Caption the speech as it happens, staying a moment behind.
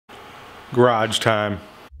Garage time.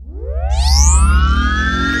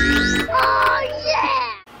 Oh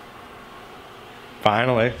yeah!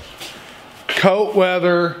 Finally. Coat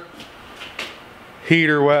weather,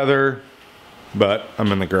 heater weather, but I'm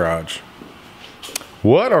in the garage.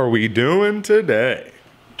 What are we doing today?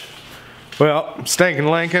 Well, Stinking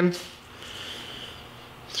Lincoln.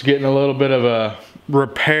 It's getting a little bit of a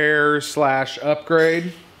repair slash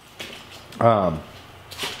upgrade. I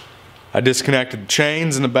disconnected the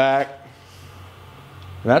chains in the back.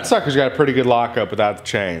 And that sucker's got a pretty good lockup without the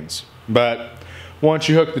chains. But once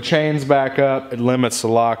you hook the chains back up, it limits the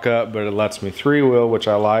lockup, but it lets me three-wheel, which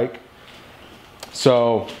I like.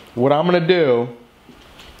 So what I'm gonna do,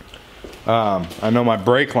 I know my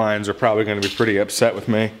brake lines are probably gonna be pretty upset with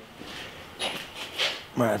me.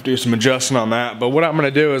 Might have to do some adjusting on that, but what I'm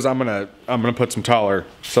gonna do is I'm gonna put some taller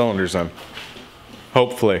cylinders in.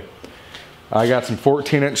 Hopefully. I got some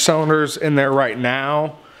 14-inch cylinders in there right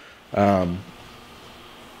now.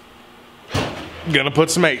 Gonna put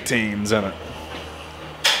some 18s in it.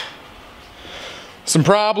 Some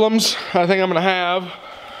problems I think I'm gonna have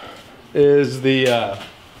is the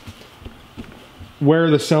where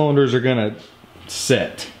the cylinders are gonna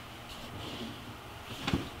sit.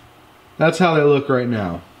 That's how they look right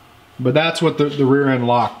now, but that's what the rear end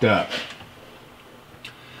locked up.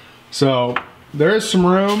 So there is some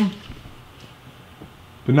room,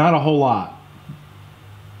 but not a whole lot.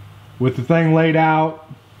 With the thing laid out,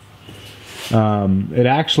 it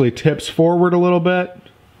actually tips forward a little bit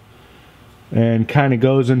and kind of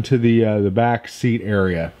goes into the back seat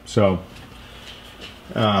area. So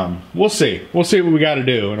we'll see. We'll see what we got to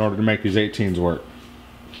do in order to make these 18s work.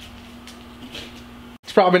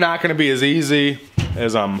 It's probably not going to be as easy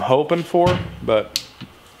as I'm hoping for, but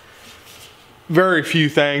very few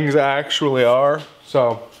things actually are.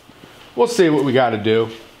 So we'll see what we got to do.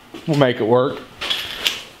 We'll make it work.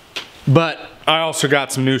 But I also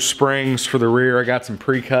got some new springs for the rear. I got some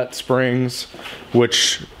pre-cut springs,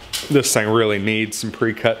 which this thing really needs some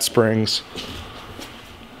pre-cut springs.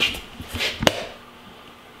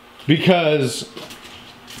 Because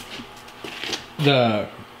the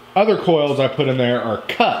other coils I put in there are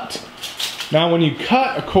cut. Now when you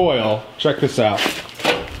cut a coil, check this out.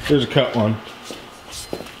 Here's a cut one.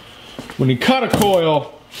 When you cut a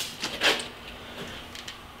coil,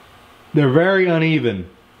 they're very uneven.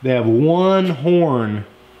 They have one horn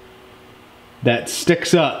that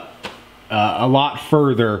sticks up a lot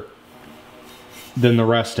further than the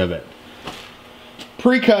rest of it.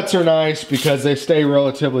 Pre-cuts are nice because they stay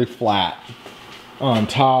relatively flat on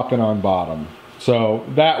top and on bottom. So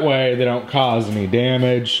that way they don't cause any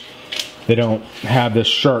damage. They don't have this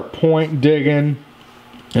sharp point digging.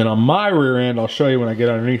 And on my rear end, I'll show you when I get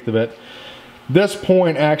underneath of it, this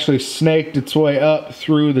point actually snaked its way up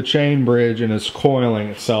through the chain bridge and is coiling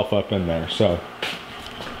itself up in there. So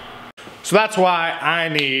that's why I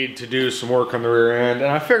need to do some work on the rear end. And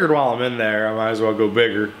I figured while I'm in there, I might as well go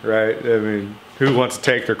bigger, right? I mean, who wants to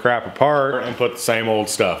take their crap apart and put the same old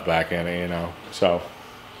stuff back in it, you know? So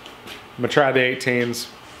I'm gonna try the 18s.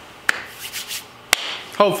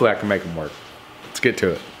 Hopefully I can make them work. Let's get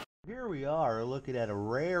to it. Here we are looking at a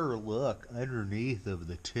rare look underneath of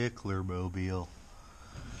the Tickler Mobile.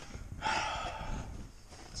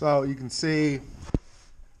 So you can see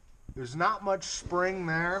there's not much spring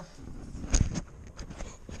there.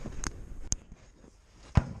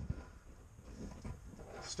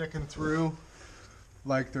 Sticking through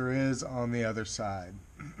like there is on the other side.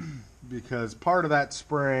 Because part of that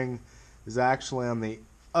spring is actually on the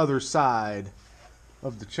other side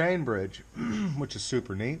of the chain bridge, which is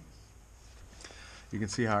super neat. You can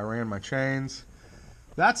see how I ran my chains.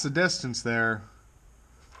 That's the distance there,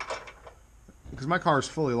 because my car is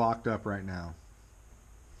fully locked up right now.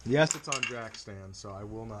 Yes, it's on jack stand, so I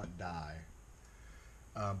will not die.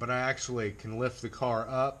 But I actually can lift the car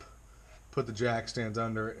up, put the jack stands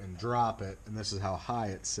under it, and drop it, and this is how high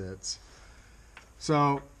it sits.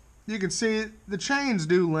 So you can see the chains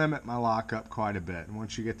do limit my lockup quite a bit, and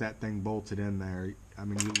once you get that thing bolted in there, I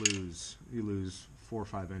mean, you lose 4 or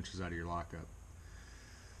 5 inches out of your lockup.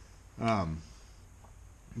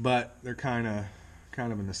 But they're kind of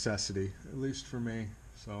a necessity, at least for me.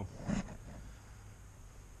 So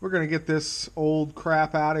we're gonna get this old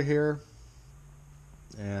crap out of here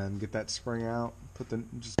and get that spring out.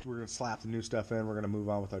 We're gonna slap the new stuff in. We're gonna move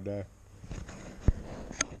on with our day.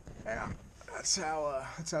 Yeah, that's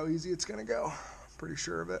how easy it's gonna go. Pretty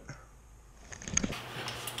sure of it.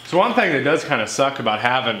 So one thing that does kind of suck about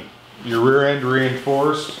having your rear end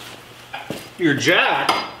reinforced, your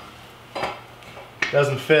jack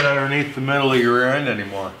doesn't fit underneath the middle of your rear end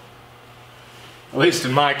anymore. At least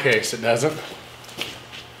in my case, it doesn't.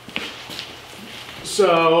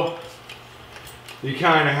 So you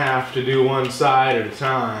kind of have to do one side at a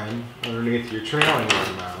time underneath your trailing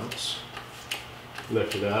rod mounts.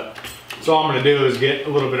 Lift it up. So all I'm going to do is get a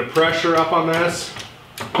little bit of pressure up on this.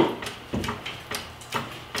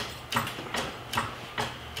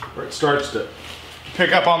 Where it starts to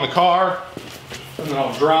pick up on the car. And then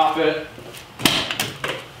I'll drop it.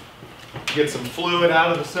 Get some fluid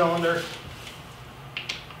out of the cylinder.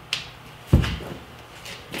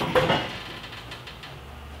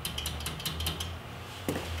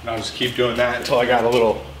 And I'll just keep doing that until I got a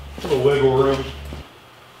little wiggle room.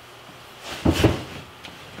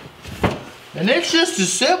 And it's just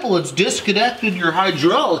as simple as disconnecting your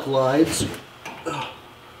hydraulic lines.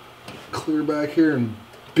 Clear back here in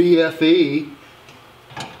BFE.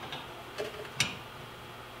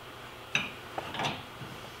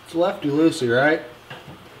 It's lefty-loosey, right?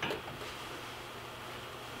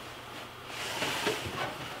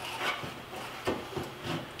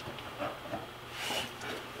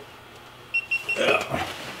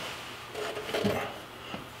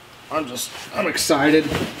 I'm excited.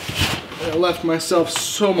 I left myself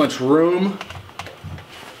so much room.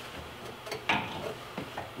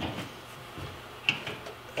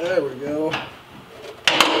 There we go.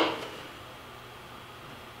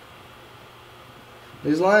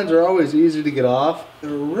 These lines are always easy to get off.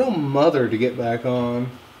 They're a real mother to get back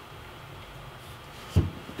on.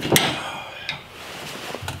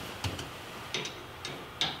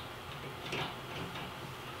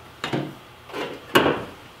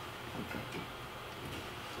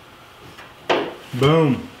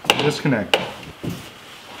 Boom, disconnect.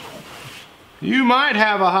 You might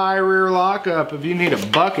have a high rear lockup if you need a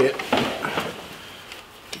bucket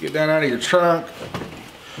to get down out of your trunk,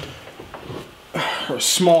 or a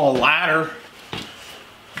small ladder.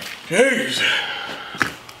 Jeez.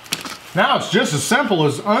 Now it's just as simple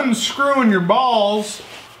as unscrewing your balls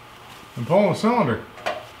and pulling the cylinder.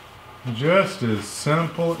 Just as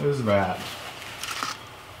simple as that.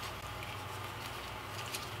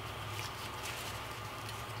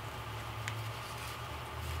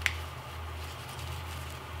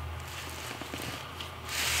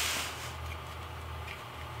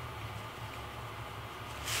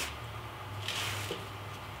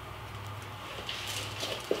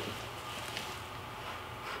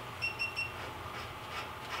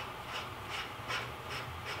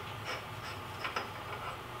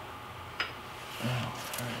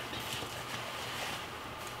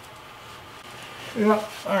 Yeah,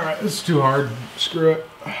 alright, this is too hard. Screw it.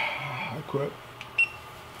 I quit.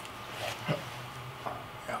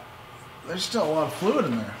 Yeah, there's still a lot of fluid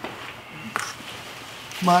in there.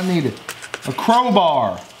 Might need it. A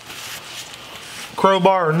crowbar.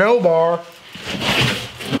 Crowbar or no bar.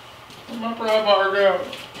 Where'd my pry bar go?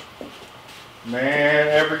 Man,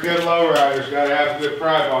 every good lowrider's gotta have a good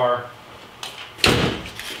pry bar.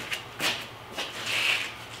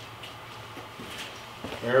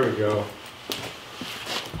 There we go.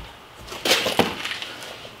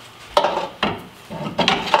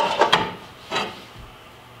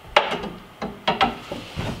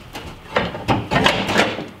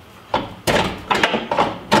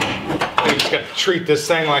 Treat this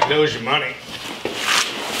thing like it owes you money.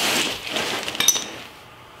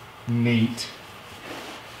 Neat.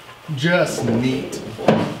 Just neat.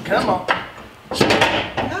 Come on.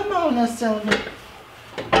 Come on, that cylinder.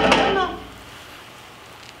 Come on.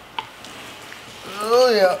 Oh,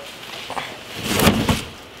 yeah.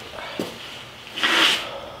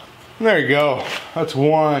 There you go. That's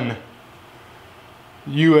one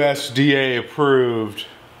USDA approved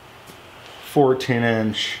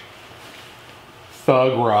 14-inch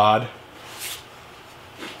thug rod.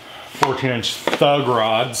 14-inch thug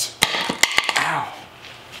rods. Ow.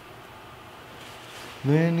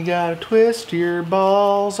 Then you gotta twist your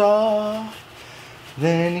balls off.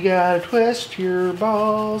 Then you gotta twist your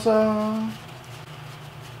balls off.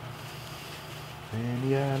 Then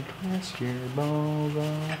you gotta twist your balls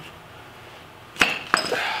off.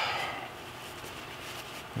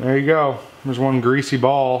 There you go. There's one greasy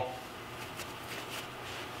ball.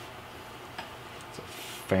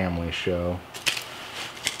 Family show.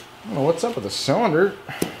 I don't know what's up with the cylinder.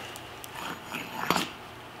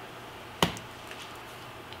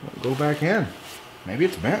 Go back in. Maybe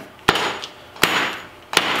it's bent.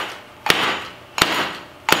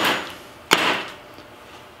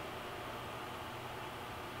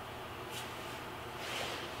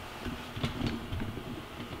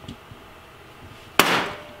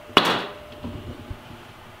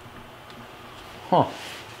 Huh.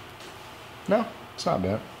 No. It's not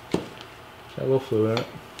bad. Got a little fluid in it.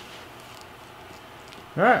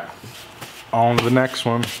 Alright. On to the next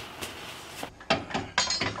one.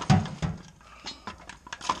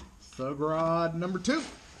 Thug rod number 2.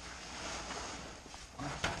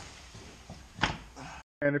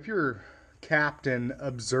 And if you're Captain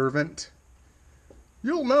Observant,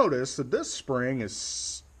 you'll notice that this spring is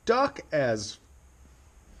stuck as...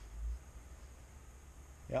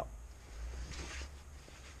 Yep.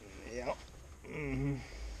 Yep. Mm-hmm.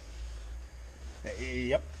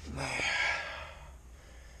 Yep.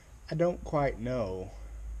 I don't quite know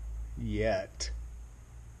yet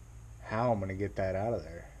how I'm going to get that out of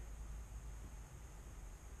there.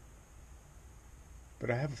 But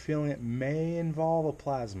I have a feeling it may involve a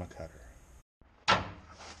plasma cutter.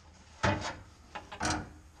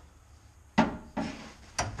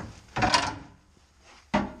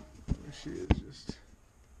 She is just,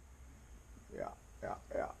 yeah.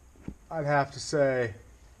 I'd have to say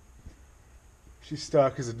she's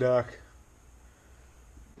stuck as a duck.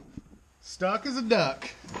 Stuck as a duck.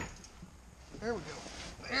 There we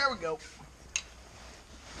go. There we go.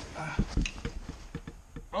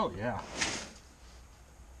 Oh yeah.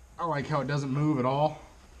 I like how it doesn't move at all.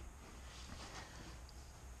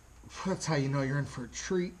 That's how you know you're in for a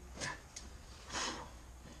treat.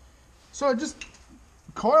 So it just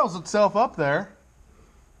coils itself up there.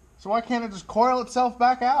 So why can't it just coil itself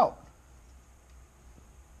back out?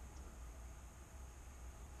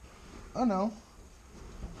 Oh no.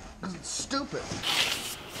 Because it's stupid.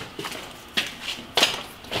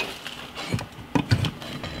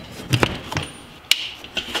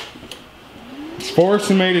 It's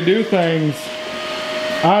forcing me to do things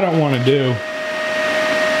I don't want to do.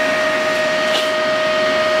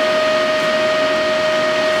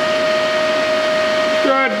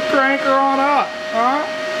 Good, crank her on up, huh?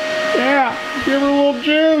 Yeah, give her a little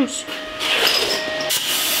juice.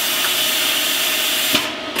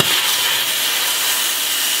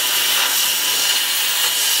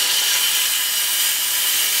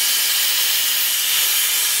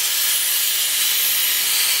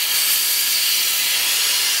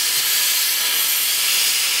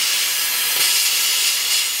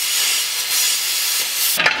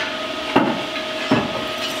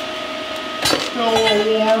 Still a little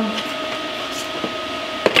warm.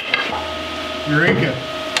 Eureka.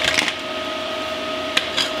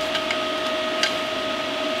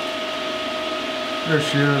 There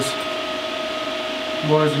she is.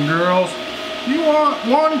 Boys and girls, you want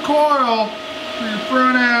one coil for your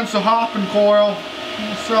front end, it's a hopping coil.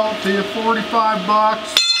 We'll sell it to you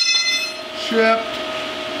 $45. Shipped.